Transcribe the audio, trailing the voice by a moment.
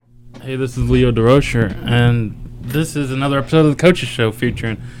Hey, this is Leo DeRocher, and this is another episode of the Coaches Show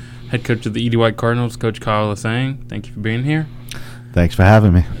featuring head coach of the E.D. White Cardinals, Coach Kyle Lasseigne. Thank you for being here. Thanks for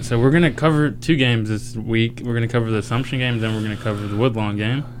having me. So we're going to cover two games this week. We're going to cover the Assumption game, then we're going to cover the Woodlawn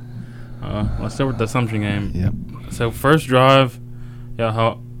game. Let's start with the Assumption game. Yep. So first drive,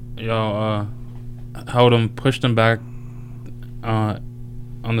 y'all held them, pushed them back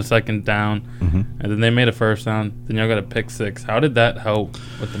on the second down, and then they made a first down. Then y'all got a pick six. How did that help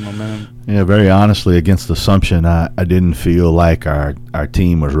with the momentum? Yeah, very honestly, against Assumption, I didn't feel like our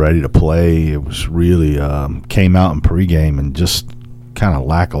team was ready to play. It was really came out in pregame and just kind of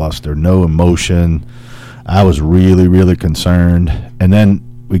lackluster, no emotion. I was really, really concerned. And then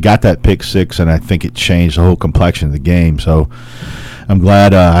we got that pick six, and I think it changed the whole complexion of the game. So I'm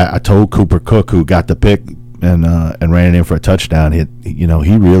glad I told Cooper Cook, who got the pick, and ran it in for a touchdown.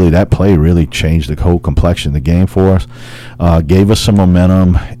 That play really changed the whole complexion of the game for us, gave us some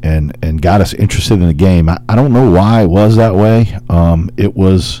momentum, and got us interested in the game. I don't know why it was that way. It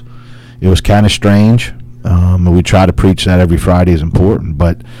was kind of strange. We try to preach that every Friday is important,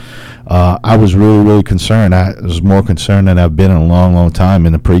 but I was really, really concerned. I was more concerned than I've been in a long, long time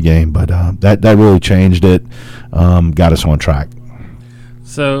in the pregame, but that really changed it, got us on track.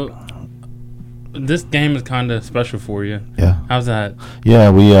 So this game is kind of special for you. Yeah. How's that? Yeah,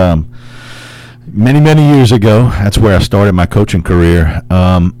 we many years ago, that's where I started my coaching career.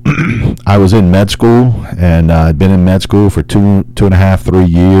 I was in med school, and I'd been in med school for 2.5, 3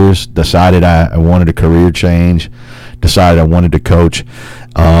 years. Decided I wanted a career change. Decided I wanted to coach,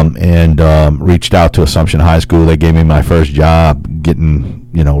 and reached out to Assumption High School. They gave me my first job, getting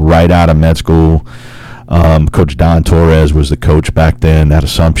right out of med school. Coach Don Torres was the coach back then at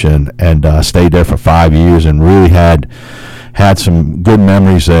Assumption, and stayed there for 5 years and really had some good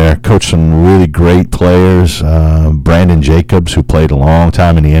memories there. Coached some really great players. Brandon Jacobs, who played a long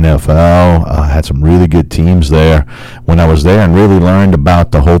time in the NFL, had some really good teams there when I was there, and really learned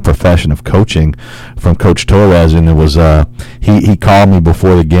about the whole profession of coaching from Coach Torres. And it was he called me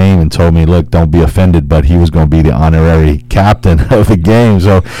before the game and told me, look, don't be offended, but he was going to be the honorary captain of the game.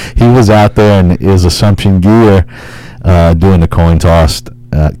 So he was out there in his Assumption gear doing the coin toss,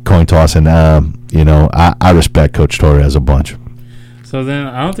 and I respect Coach Torres a bunch. So then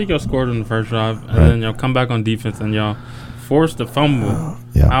I don't think y'all scored in the first drive, and then y'all come back on defense and y'all forced a fumble.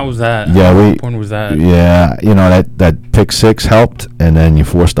 Yeah. How was that? Yeah, How important was that? Yeah, that pick six helped, and then you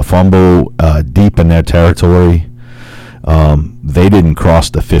forced a fumble deep in their territory. They didn't cross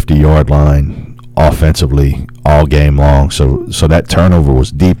the 50-yard line offensively all game long, so that turnover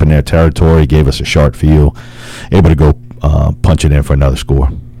was deep in their territory, gave us a sharp field, able to go punch it in for another score.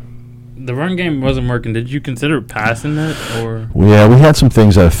 The run game wasn't working. Did you consider passing it, or? Yeah, we had some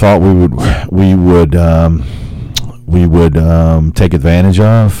things that I thought we would take advantage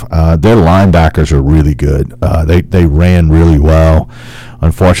of. Their linebackers are really good. They ran really well.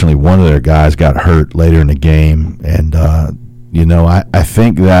 Unfortunately, one of their guys got hurt later in the game, and I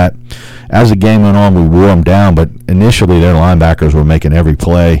think that as the game went on, we wore them down. But initially, their linebackers were making every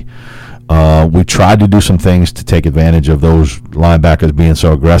play. We tried to do some things to take advantage of those linebackers being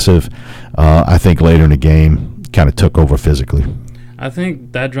so aggressive. I think later in the game kind of took over physically. I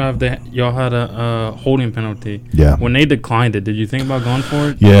think that drive y'all had a holding penalty. Yeah. When they declined it, did you think about going for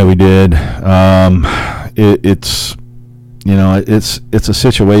it? Yeah, we did. It's a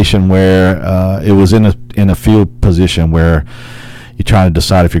situation where it was in a field position where you're trying to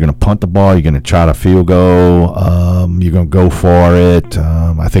decide if you're going to punt the ball, you're going to try to field goal, you're going to go for it.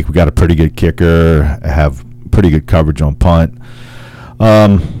 I think we got a pretty good kicker, have pretty good coverage on punt.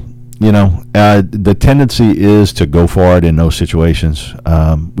 The tendency is to go for it in those situations.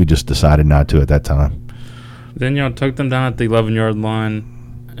 We just decided not to at that time. Then y'all took them down at the 11-yard line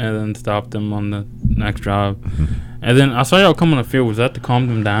and then stopped them on the next drive. Mm-hmm. And then I saw y'all come on the field. Was that to calm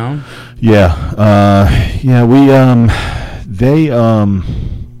them down? Yeah. There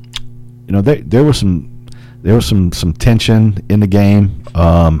was some tension in the game.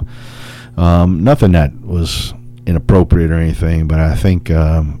 Nothing that was inappropriate or anything, but I think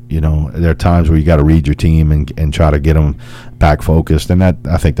there are times where you got to read your team and try to get them back focused, and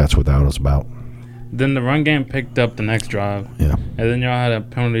I think that's what that was about. Then the run game picked up the next drive. Yeah. And then y'all had a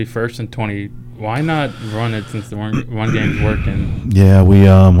penalty 1st and 20. Why not run it since the run game's working? Yeah,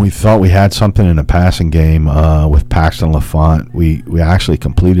 we thought we had something in the passing game with Paxton LaFont. We actually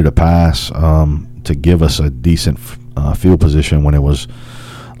completed a pass to give us a decent field position when it was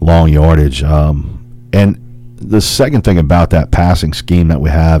long yardage. And the second thing about that passing scheme that we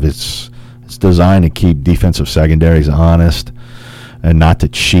have, it's designed to keep defensive secondaries honest and not to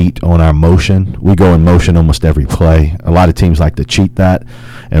cheat on our motion. We go in motion almost every play. A lot of teams like to cheat that,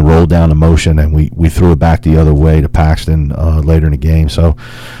 and rolled down the motion, and we threw it back the other way to Paxton later in the game. So,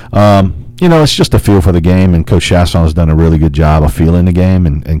 it's just a feel for the game, and Coach Chasson has done a really good job of feeling the game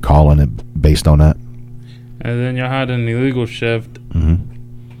and calling it based on that. And then y'all had an illegal shift.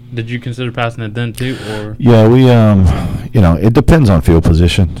 Mm-hmm. Did you consider passing it then too, or? Yeah, we it depends on field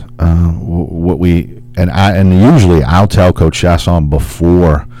position. Usually I'll tell Coach Chasson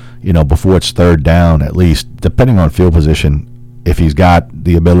before it's third down, at least, depending on field position, if he's got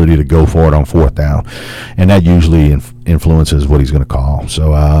the ability to go for it on fourth down, and that usually influences what he's going to call.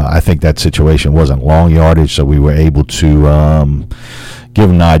 So I think that situation wasn't long yardage, so we were able to give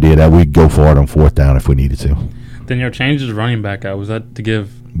him the idea that we'd go for it on fourth down if we needed to. Then your change is running back out. Was that to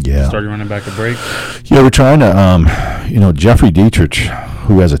give starting running back a break? Yeah, we're trying to, Jeffrey Dietrich,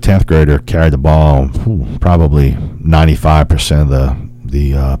 who as a 10th grader carried the ball probably 95% of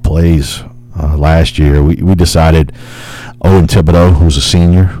the plays last year. We decided Owen Thibodeau, who's a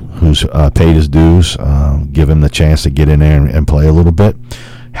senior, who's paid his dues, give him the chance to get in there and play a little bit.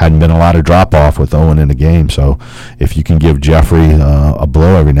 Hadn't been a lot of drop-off with Owen in the game, so if you can give Jeffrey a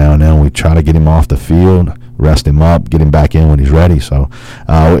blow every now and then, we try to get him off the field, rest him up, get him back in when he's ready. So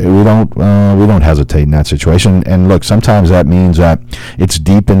we don't hesitate in that situation. And look, sometimes that means that it's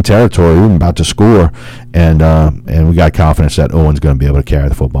deep in territory, we're about to score, and we got confidence that Owen's going to be able to carry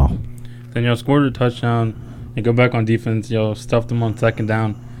the football. Then y'all scored a touchdown and go back on defense. Y'all stuffed them on second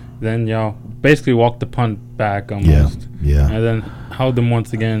down. Then y'all basically walked the punt back almost. Yeah. And then held them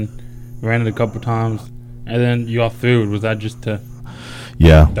once again, ran it a couple times, and then y'all threw it. Was that just to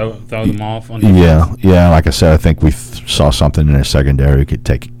throw them off on defense? Yeah. Like I said, I think we saw something in their secondary we could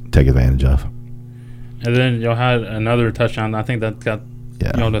take advantage of. And then y'all had another touchdown. I think that got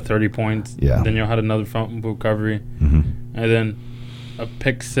y'all to 30 points. Yeah. And then y'all had another fumble recovery. Mm-hmm. And then a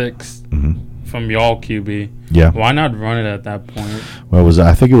pick six from y'all QB. Yeah. Why not run it at that point? Well,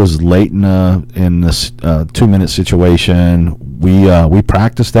 I think it was late in this 2-minute situation. We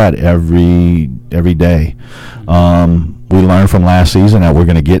practiced that every day. We learned from last season that we're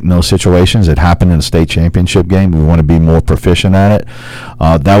going to get in those situations. It happened in the state championship game. We want to be more proficient at it.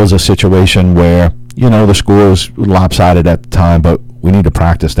 That was a situation where the score was lopsided at the time, but we need to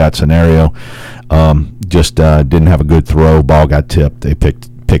practice that scenario. Just didn't have a good throw. Ball got tipped. They picked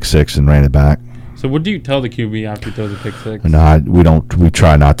pick six and ran it back. So what do you tell the QB after he throws a pick six? No, we don't. We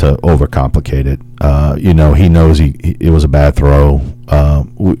try not to overcomplicate it. He knows it was a bad throw.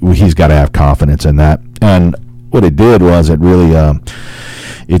 He's got to have confidence in that. And what it did was it really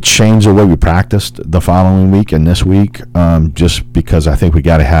it changed the way we practiced the following week and this week. Just because I think we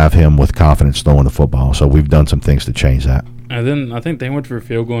got to have him with confidence throwing the football. So we've done some things to change that. And then I think they went for a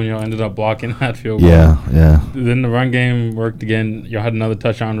field goal, and y'all ended up blocking that field goal. Yeah. Then the run game worked again. Y'all had another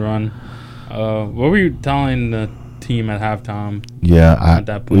touchdown run. What were you telling the team at halftime? At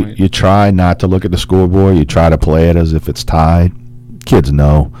that point, you try not to look at the scoreboard. You try to play it as if it's tied. Kids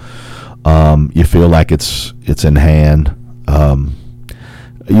know. You feel like it's in hand.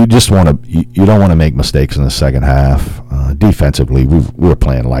 You just want to. You don't want to make mistakes in the second half. Defensively, we were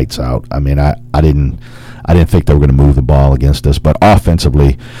playing lights out. I mean, I didn't think they were going to move the ball against us. But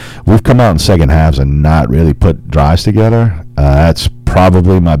offensively, we've come out in second halves and not really put drives together. That's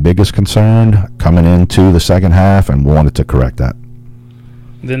probably my biggest concern coming into the second half, and we wanted to correct that.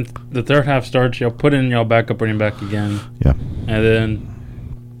 Then the third half starts. Y'all put in y'all backup running back again. Yeah. And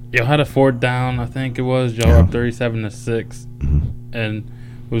then y'all had a fourth down, I think it was. Y'all were up 37-6. Mm-hmm. And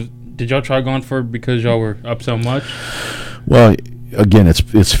did y'all try going for it because y'all were up so much? Well, again,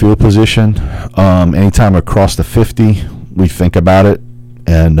 it's field position. Anytime across the 50, we think about it,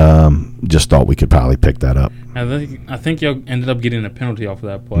 and just thought we could probably pick that up. I think y'all ended up getting a penalty off of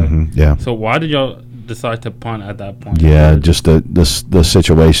that play. Mm-hmm, yeah. So why did y'all decide to punt at that point? Yeah, just the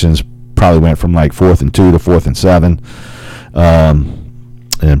situations probably went from like 4th and 2 to 4th and 7,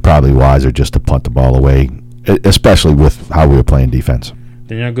 and probably wiser just to punt the ball away, especially with how we were playing defense.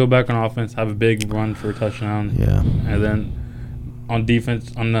 Then y'all go back on offense, have a big run for a touchdown. Yeah. And then on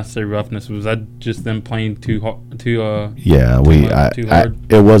defense, unnecessary roughness. Was that just them playing too hard? Too hard?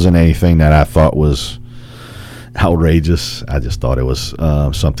 It wasn't anything that I thought was outrageous. I just thought it was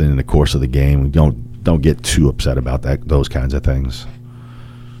something in the course of the game. Don't get too upset about those kinds of things.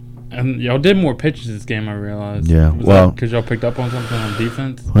 And y'all did more pitches this game, I realized. Yeah, because y'all picked up on something on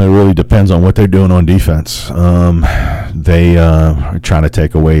defense? Well, it really depends on what they're doing on defense. They are trying to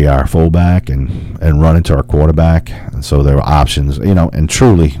take away our fullback and run into our quarterback, and so there are options. And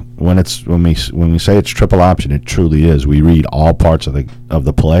truly, when we say it's triple option, it truly is. We read all parts of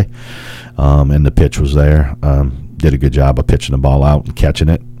the play, and the pitch was there. Did a good job of pitching the ball out and catching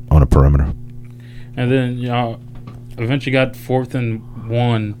it on a perimeter. And then y'all eventually got 4th and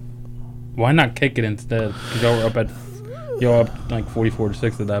won, why not kick it instead? Because y'all were up like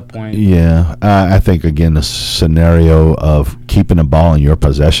 44-6 at that point. Yeah, I think again the scenario of keeping the ball in your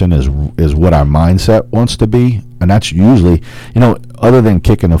possession is what our mindset wants to be, and that's usually, other than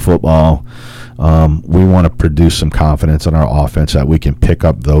kicking the football, we want to produce some confidence in our offense that we can pick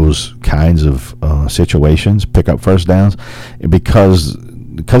up those kinds of situations, pick up first downs, because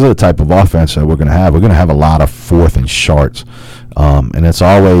of the type of offense that we're going to have a lot of fourth and shorts, and it's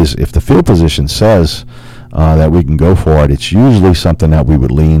always, if the field position says that we can go for it, it's usually something that we would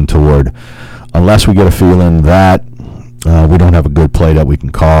lean toward, unless we get a feeling that we don't have a good play that we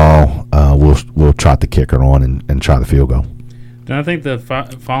can call. We'll trot the kicker on and try the field goal. Then I think the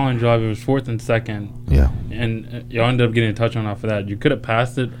following drive, it was 4th and 2nd. Yeah. And y'all ended up getting a touchdown off of that. You could have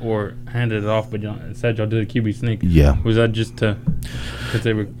passed it or handed it off, but instead y'all did a QB sneak. Yeah. Was that just because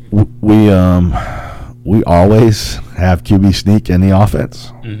they were? We always have QB sneak in the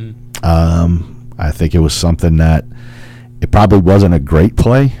offense. Mm-hmm. I think it was something that it probably wasn't a great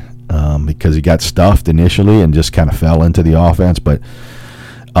play because he got stuffed initially and just kind of fell into the offense, but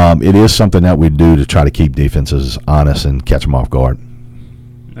it is something that we do to try to keep defenses honest and catch them off guard.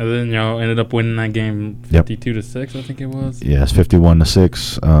 And then y'all ended up winning that game 52-6, I think it was. Yes,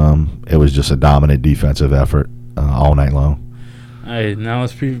 51-6. It was just a dominant defensive effort all night long. All right, now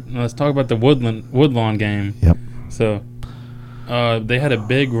let's talk about the Woodlawn game. Yep. So they had a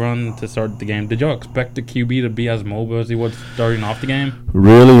big run to start the game. Did y'all expect the QB to be as mobile as he was starting off the game?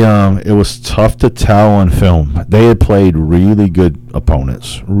 Really, it was tough to tell on film. They had played really good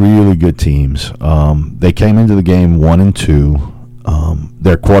opponents, really good teams. They came into the game 1-2.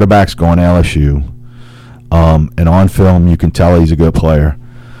 Their quarterback's going to LSU. And on film, you can tell he's a good player.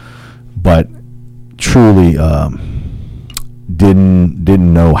 But truly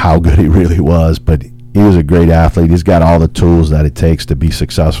didn't know how good he really was. But he was a great athlete. He's got all the tools that it takes to be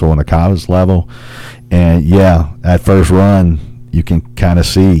successful on the college level. And, yeah, that first run, you can kind of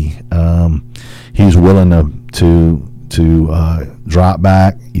see he's willing to drop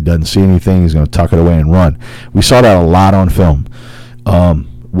back. He doesn't see anything. He's going to tuck it away and run. We saw that a lot on film.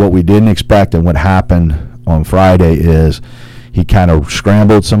 What we didn't expect and what happened on Friday is he kind of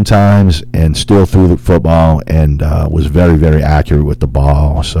scrambled sometimes and still threw the football and was very, very accurate with the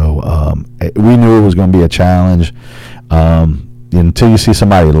ball. So we knew it was going to be a challenge. Until you see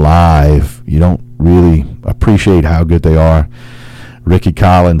somebody live, you don't really appreciate how good they are. Ricky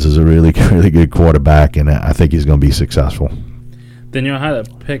Collins is a really, really good quarterback, and I think he's going to be successful. Then y'all had a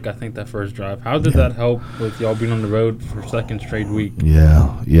pick, I think, that first drive. How did that help with y'all being on the road for second straight week?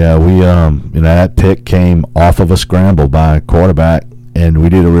 Yeah. We that pick came off of a scramble by a quarterback, and we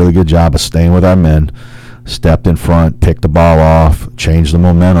did a really good job of staying with our men. Stepped in front, picked the ball off, changed the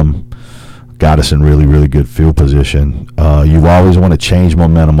momentum, got us in really, really good field position. You always want to change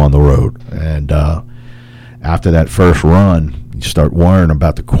momentum on the road, and after that first run, you start worrying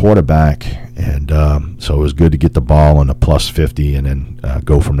about the quarterback, and so it was good to get the ball on the plus 50 and then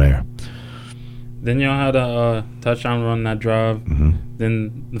go from there. Then y'all had a touchdown run that drive. Mm-hmm.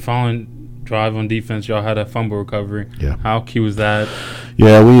 Then the following drive on defense, y'all had a fumble recovery. Yeah. How key was that?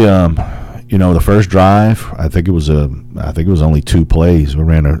 Yeah, we the first drive, I think it was only 2 plays. We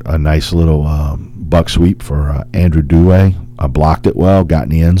ran a nice little buck sweep for Andrew Dewey. Blocked it well, got in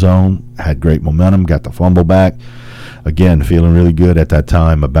the end zone, had great momentum, got the fumble back. Again, feeling really good at that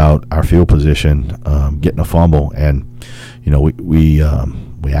time about our field position, getting a fumble, and we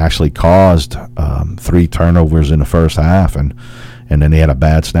actually caused 3 turnovers in the first half, and then they had a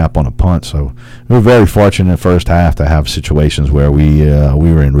bad snap on a punt. So we were very fortunate in the first half to have situations where we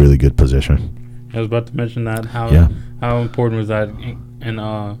were in really good position. I was about to mention that. How important was that in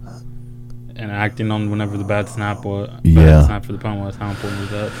acting on whenever the bad snap or bad snap for the punt was? How important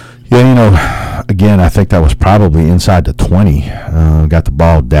was that? Yeah, again, I think that was probably inside the 20. Got the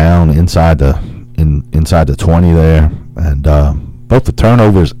ball down inside the 20 there, and both the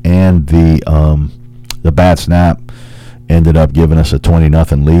turnovers and the bad snap ended up giving us a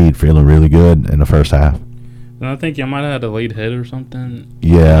 20-0 lead. Feeling really good in the first half. And I think you might have had a late hit or something.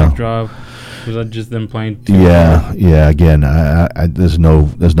 Yeah. Next drive. Was that just them playing too hard? Yeah. Again, there's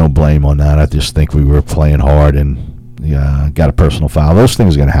no blame on that. I just think we were playing hard and got a personal foul. Those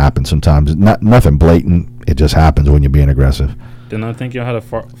things are going to happen sometimes. Nothing blatant. It just happens when you're being aggressive. Then I think you had a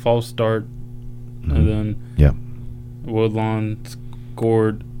false start, and then Woodlawn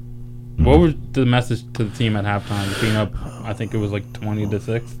scored. Mm-hmm. What was the message to the team at halftime? Being up, I think it was like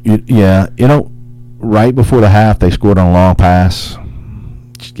 20-6. Yeah, right before the half, they scored on a long pass,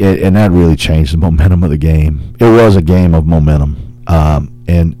 and that really changed the momentum of the game. It was a game of momentum,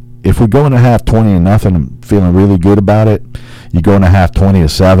 and if we go into half 20-0, I'm feeling really good about it. You go into half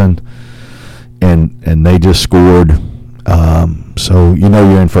 20-7, and they just scored. So you know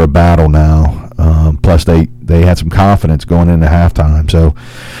you're in for a battle now. Plus they had some confidence going into halftime. So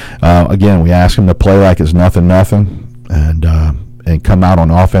again, we asked them to play like it's nothing, and come out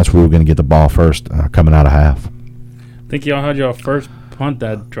on offense. We were going to get the ball first coming out of half. I think y'all had your first punt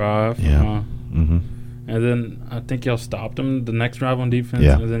that drive. Yeah. And then I think y'all stopped them the next drive on defense.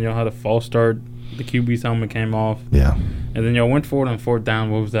 Yeah. And then y'all had a false start. The QB's helmet came off. Yeah. And then y'all went forward on fourth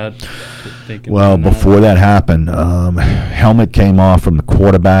down. What was that? Well, before that happened, helmet came off from the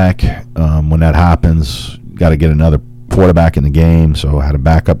quarterback. When that happens, got to get another quarterback in the game. So I had a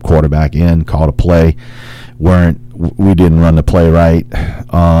backup quarterback in, called a play. We didn't run the play right,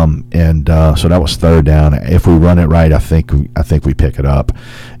 so that was third down. If we run it right, I think we pick it up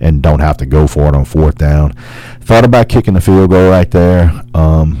and don't have to go for it on fourth down. Thought about kicking the field goal right there.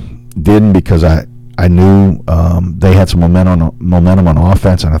 Didn't, because I knew they had some momentum on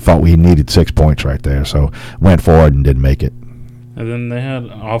offense, and I thought we needed 6 points right there. So went forward and didn't make it. And then they had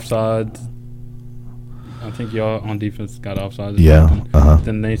offsides. I think y'all on defense got offsides. Yeah.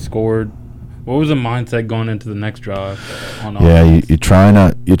 Then they scored. What was the mindset going into the next drive on offense? Yeah,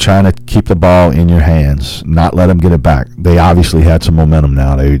 you're trying to keep the ball in your hands, not let them get it back. They obviously had some momentum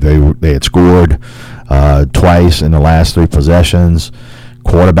now. They had scored twice in the last 3 possessions.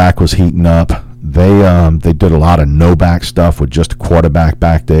 Quarterback was heating up. They did a lot of no back stuff with just a quarterback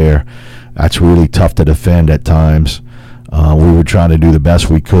back there. That's really tough to defend at times. We were trying to do the best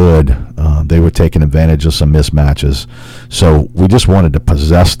we could. They were taking advantage of some mismatches. So we just wanted to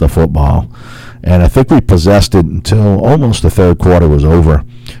possess the football. And I think we possessed it until almost the third quarter was over.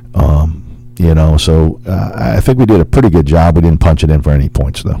 So I think we did a pretty good job. We didn't punch it in for any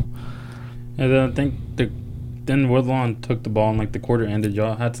points, though. And then I think then Woodlawn took the ball and the quarter ended.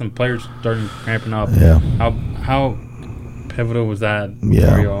 Y'all had some players starting cramping up. Yeah. How pivotal was that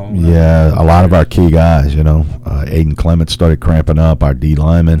yeah. for y'all? Yeah, a lot of our key guys, Aiden Clements started cramping up, our D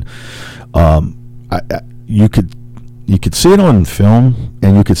lineman. You could see it on film,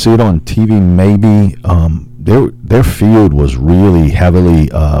 and you could see it on TV maybe. Their field was really heavily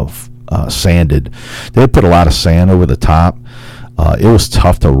sanded. They put a lot of sand over the top. It was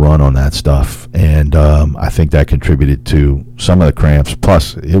tough to run on that stuff, and I think that contributed to some of the cramps.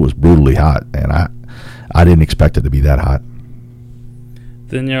 Plus, it was brutally hot, and I didn't expect it to be that hot.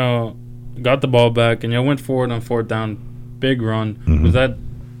 Then y'all got the ball back, and y'all went forward on fourth down. Big run. Mm-hmm. Was that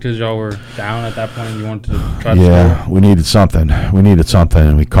because y'all were down at that point and you wanted to try to score? Yeah, we needed something.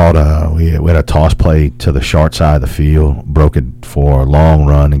 We called we had a toss play to the short side of the field, broke it for a long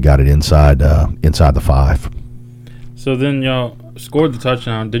run, and got it inside the 5. So then y'all scored the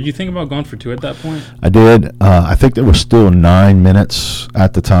touchdown. Did you think about going for 2 at that point? I did. I think there was still 9 minutes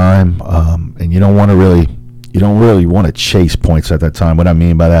at the time, and you don't really want to chase points at that time. What I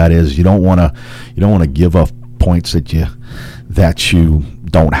mean by that is you don't want to give up points that you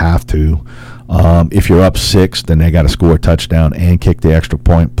don't have to. If you're up 6, then they got to score a touchdown and kick the extra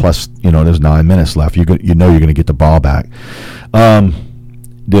point. Plus, there's 9 minutes left. You're going to get the ball back.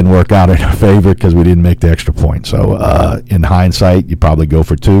 Didn't work out in our favor because we didn't make the extra point. So in hindsight, you probably go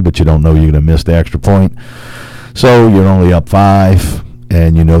for 2, but you don't know you're going to miss the extra point. So you're only up 5,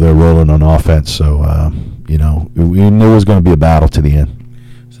 and they're rolling on offense. So we knew it was going to be a battle to the end.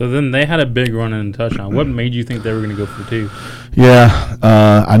 So then they had a big run and touchdown. What made you think they were going to go for 2? Yeah,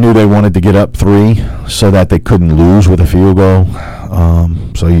 I knew they wanted to get up 3 so that they couldn't lose with a field goal.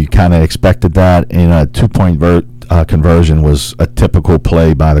 So you kind of expected that. And a 2-point conversion was a typical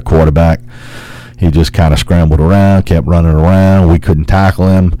play by the quarterback. He just kind of scrambled around, kept running around. We couldn't tackle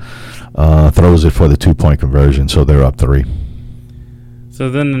him. Throws it for the 2-point conversion, so they're up 3. So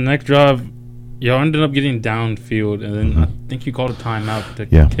then the next drive, y'all ended up getting downfield, and then I think you called a timeout to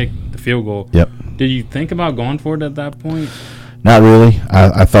kick the field goal. Yep. Did you think about going for it at that point? Not really.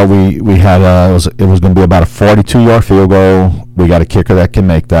 I thought we had it was going to be about a 42-yard field goal. We got a kicker that can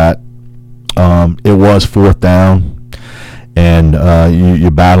make that. It was fourth down, and you're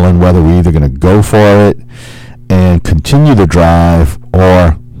battling whether we're either going to go for it and continue the drive,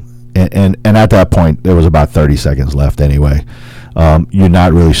 or and at that point there was about 30 seconds left anyway. You're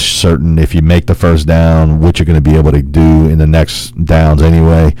not really certain if you make the first down what you're going to be able to do in the next downs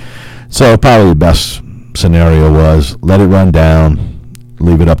anyway. So probably the best scenario was let it run down,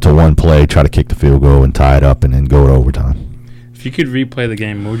 leave it up to one play, try to kick the field goal and tie it up, and then go to overtime. If you could replay the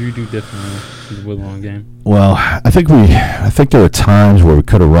game, what would you do differently in the Woodlawn game? Well, I think there were times where we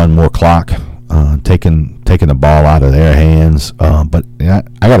could have run more clock, taking the ball out of their hands. But I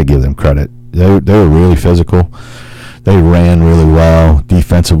got to give them credit. They were really physical. They ran really well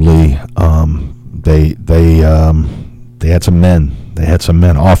defensively. They had some men. They had some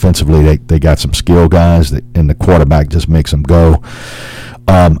men offensively. They got some skill guys, and the quarterback just makes them go.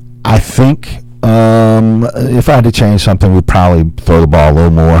 I think if I had to change something, we'd probably throw the ball a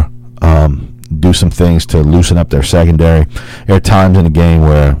little more, do some things to loosen up their secondary. There are times in the game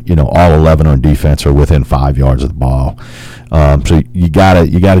where all 11 on defense are within 5 yards of the ball. So you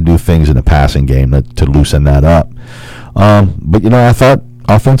gotta do things in the passing game to loosen that up. But I thought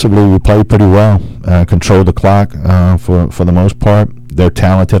offensively we played pretty well, controlled the clock for the most part. They're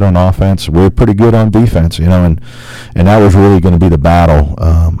talented on offense. We're pretty good on defense, and that was really going to be the battle,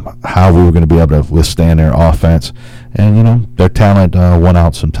 how we were going to be able to withstand their offense. And their talent won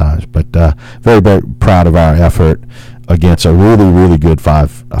out sometimes. But very, very proud of our effort against a really, really good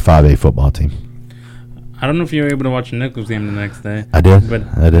 5A football team. I don't know if you were able to watch the Nichols game the next day. I did. But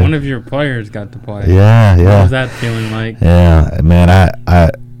I did. One of your players got to play. Yeah. What was that feeling like? Yeah, man,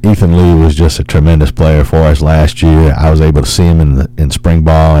 Ethan Lee was just a tremendous player for us last year. I was able to see him in spring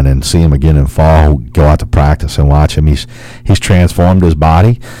ball and then see him again in fall, go out to practice and watch him. He's transformed his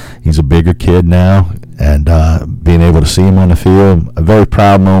body. He's a bigger kid now, and being able to see him on the field, a very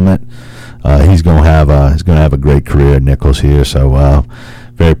proud moment. He's going to have a great career at Nichols here, so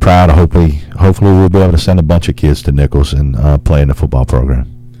very proud. Hopefully we'll be able to send a bunch of kids to Nichols and play in the football program.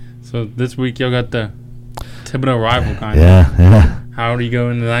 So this week y'all got the Thibodeau rival kind of. Yeah. How do you go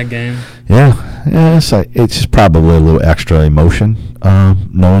into that game? Yeah. It's just probably a little extra emotion,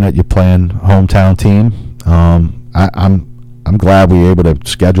 knowing that you're playing hometown team. I'm glad we were able to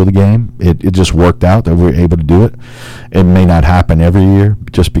schedule the game. It just worked out that we were able to do it. It may not happen every year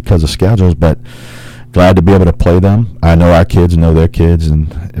just because of schedules, but glad to be able to play them. I know our kids know their kids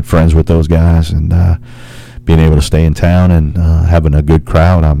and friends with those guys, and being able to stay in town and having a good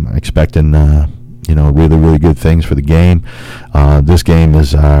crowd. I'm expecting really, really good things for the game. This game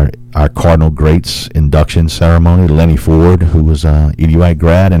is our Cardinal Greats induction ceremony. Lenny Ford, who was an Edie White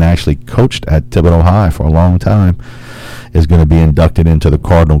grad and actually coached at Thibodeau High for a long time, is going to be inducted into the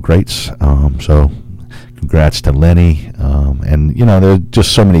Cardinal Greats. So congrats to Lenny. And, there are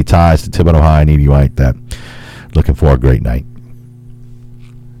just so many ties to Thibodeau High and Edie White that looking for a great night.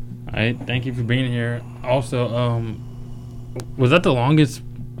 All right. Thank you for being here. Also, was that the longest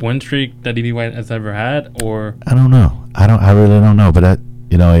win streak that Edie White has ever had, or? I don't know. I really don't know. But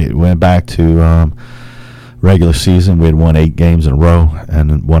it went back to regular season. We had won 8 games in a row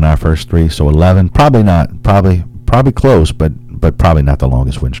and won our first 3, so 11. Probably not. Probably close, but probably not the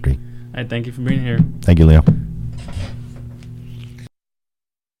longest win streak. All right, thank you for being here. Thank you, Leo.